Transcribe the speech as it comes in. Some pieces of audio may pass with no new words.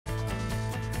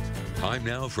Time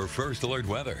now for First Alert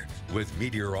Weather with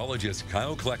meteorologist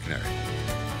Kyle Kleckner.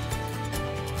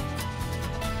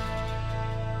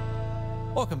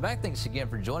 Welcome back. Thanks again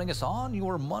for joining us on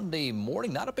your Monday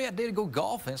morning. Not a bad day to go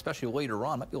golfing, especially later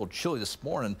on. Might be a little chilly this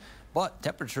morning, but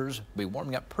temperatures will be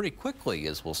warming up pretty quickly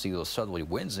as we'll see those southerly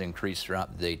winds increase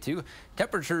throughout the day too.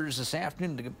 Temperatures this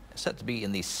afternoon set to be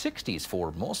in the 60s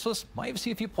for most of us. Might even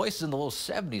see a few places in the low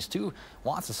 70s too.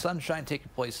 Lots of sunshine taking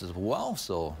place as well.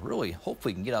 So really,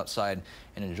 hopefully you can get outside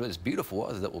and enjoy this beautiful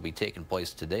weather that will be taking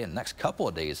place today and the next couple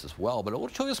of days as well. But a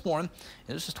little chilly this morning.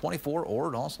 And this is 24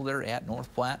 Ord, also there at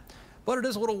North Platte. But it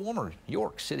is a little warmer.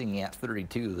 York sitting at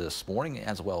 32 this morning,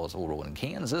 as well as a little in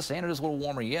Kansas, and it is a little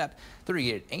warmer yet.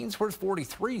 38 Ainsworth,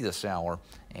 43 this hour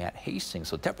at Hastings.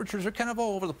 So temperatures are kind of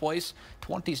all over the place.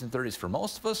 20s and 30s for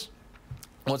most of us.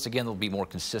 Once again, they'll be more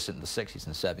consistent in the 60s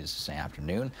and 70s this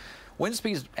afternoon. Wind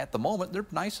speeds at the moment, they're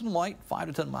nice and light, 5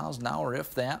 to 10 miles an hour,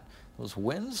 if that. Those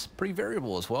winds, pretty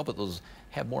variable as well, but those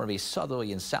have more of a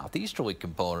southerly and southeasterly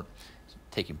component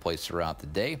taking place throughout the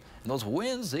day. And those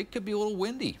winds, they could be a little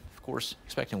windy. Of course,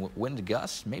 expecting wind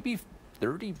gusts, maybe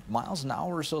 30 miles an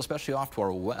hour or so, especially off to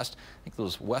our west. I think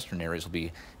those western areas will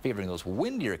be favoring those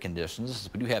windier conditions.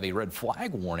 We do have a red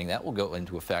flag warning that will go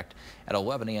into effect at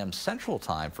 11 a.m. Central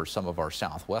Time for some of our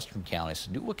southwestern counties.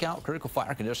 So do look out. Critical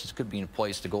fire conditions could be in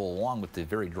place to go along with the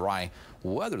very dry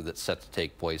weather that's set to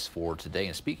take place for today.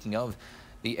 And speaking of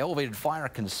the elevated fire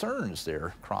concerns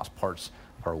there across parts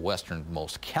of our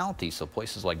westernmost counties, so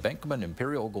places like Benjamin,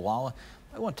 Imperial, Ogallala,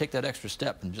 I want to take that extra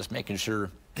step and just making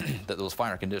sure that those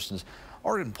fire conditions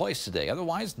are in place today.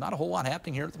 Otherwise, not a whole lot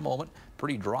happening here at the moment.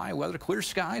 Pretty dry weather, clear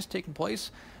skies taking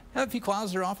place. Have a few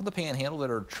clouds there off of the panhandle that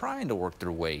are trying to work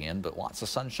their way in, but lots of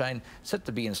sunshine set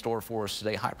to be in store for us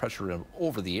today. High pressure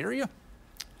over the area.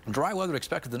 Dry weather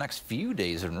expected the next few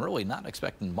days, and really not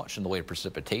expecting much in the way of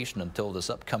precipitation until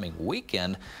this upcoming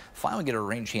weekend. Finally get a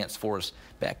rain chance for us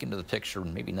back into the picture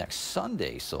maybe next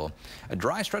Sunday. So a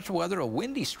dry stretch of weather, a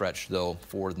windy stretch though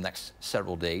for the next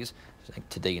several days. I think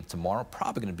today and tomorrow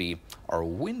probably going to be our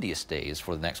windiest days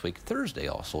for the next week. Thursday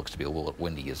also looks to be a little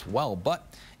windy as well.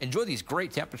 But enjoy these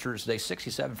great temperatures today.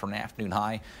 67 for an afternoon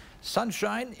high.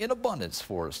 Sunshine in abundance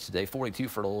for us today. 42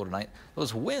 for the low tonight.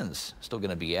 Those winds still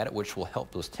going to be at it, which will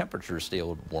help those temperatures stay a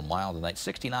little more mild tonight.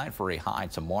 69 for a high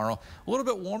tomorrow. A little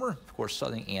bit warmer, of course,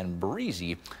 southern and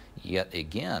breezy yet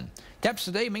again. Temps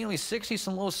today mainly 60s,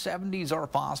 some low 70s are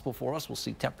possible for us. We'll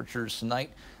see temperatures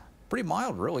tonight pretty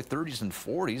mild, really, 30s and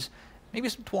 40s. Maybe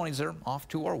some 20s there off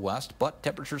to our west, but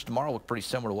temperatures tomorrow look pretty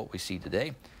similar to what we see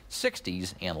today.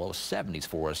 60s and low 70s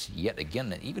for us yet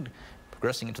again, and even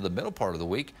progressing into the middle part of the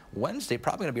week. Wednesday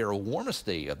probably going to be our warmest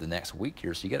day of the next week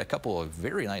here, so you get a couple of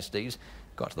very nice days.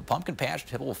 Go out to the pumpkin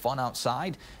patch, have a little fun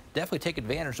outside. Definitely take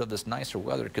advantage of this nicer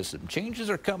weather because some changes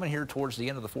are coming here towards the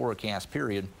end of the forecast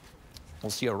period. We'll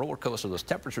see a roller coaster of those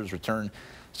temperatures return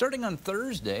starting on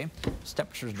Thursday. As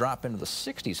temperatures drop into the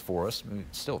 60s for us. I mean,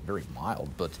 it's still very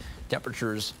mild, but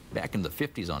temperatures back in the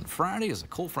 50s on Friday as a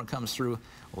cold front comes through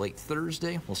late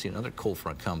Thursday. We'll see another cold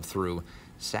front come through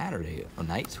Saturday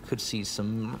night. Could see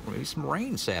maybe some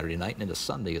rain Saturday night and into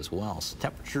Sunday as well. So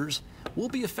temperatures will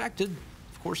be affected.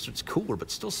 Of course, it's cooler, but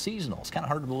still seasonal. It's kind of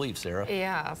hard to believe, Sarah.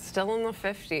 Yeah, still in the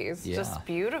 50s. Yeah. Just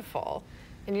beautiful.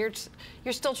 And you're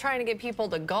still trying to get people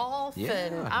to golf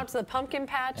and out to the pumpkin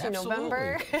patch in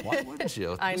November. Why wouldn't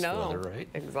you? I know. Weather, right?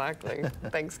 Exactly.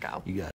 Thanks, Kyle. You got it.